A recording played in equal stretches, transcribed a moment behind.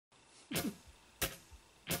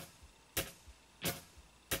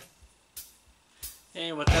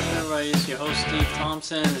Hey, what's up everybody? It's your host Steve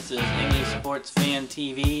Thompson. This is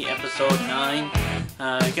NESportsFanTV, Episode 9.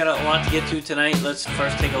 We got a lot to get to tonight. Let's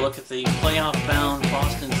first take a look at the playoff-bound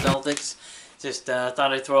Boston Celtics. Just thought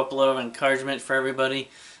I'd throw up a little encouragement for everybody.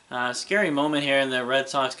 Scary moment here in the Red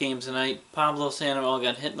Sox game tonight. Pablo Sandoval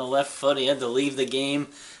got hit in the left foot. He had to leave the game.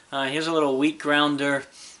 Here's a little weak grounder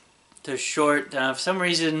to short. For some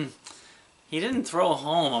reason, he didn't throw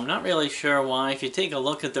home. I'm not really sure why. If you take a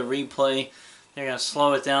look at the replay, they're going to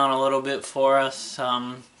slow it down a little bit for us.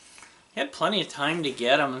 He had plenty of time to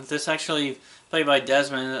get him. This actually, played by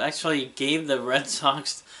Desmond, actually gave the Red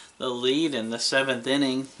Sox the lead in the 7th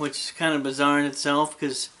inning, which is kind of bizarre in itself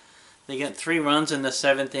because they got 3 runs in the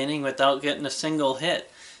 7th inning without getting a single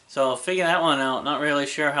hit. So figure that one out. Not really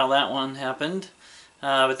sure how that one happened.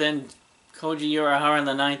 But then Koji Urahara in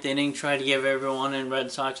the 9th inning tried to give everyone in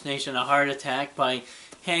Red Sox Nation a heart attack by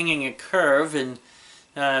hanging a curve, and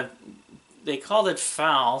they called it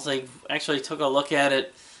foul. They actually took a look at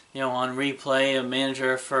it, on replay. A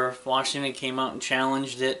manager for Washington came out and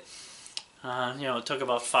challenged it. It took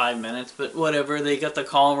about 5 minutes, but whatever. They got the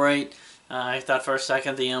call right. I thought for a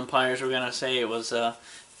second the umpires were going to say it was a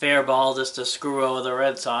fair ball just to screw over the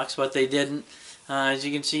Red Sox, but they didn't. As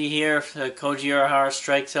you can see here, Koji Urahara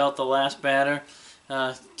strikes out the last batter.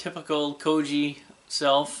 Typical Koji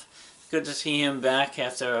self. Good to see him back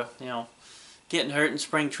after, getting hurt in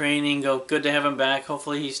spring training. Good to have him back.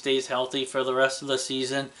 Hopefully he stays healthy for the rest of the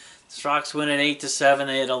season. The Sox win at 8-7.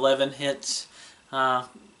 They had 11 hits.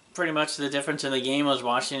 Pretty much the difference in the game was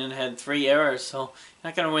Washington had 3 errors. So you're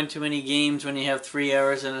not going to win too many games when you have 3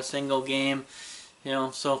 errors in a single game.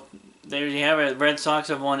 So there you have it. Red Sox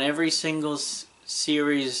have won every single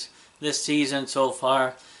series this season so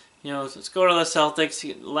far. Let's go to the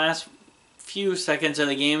Celtics. Last few seconds of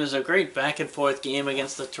the game is a great back and forth game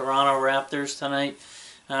against the Toronto Raptors tonight.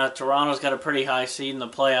 Toronto's got a pretty high seed in the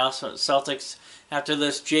playoffs. So Celtics, after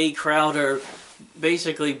this Jay Crowder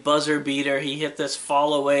basically buzzer beater, he hit this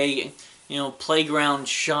fall away, playground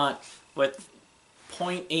shot with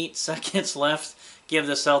 0.8 seconds left, give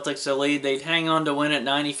the Celtics the lead. They'd hang on to win at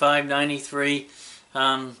 95-93.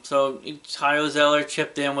 So Tyler Zeller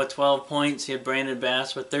chipped in with 12 points. He had Brandon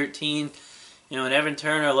Bass with 13. And Evan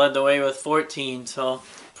Turner led the way with 14. So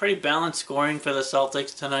pretty balanced scoring for the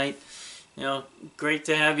Celtics tonight. Great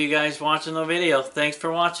to have you guys watching the video. Thanks for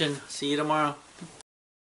watching. See you tomorrow.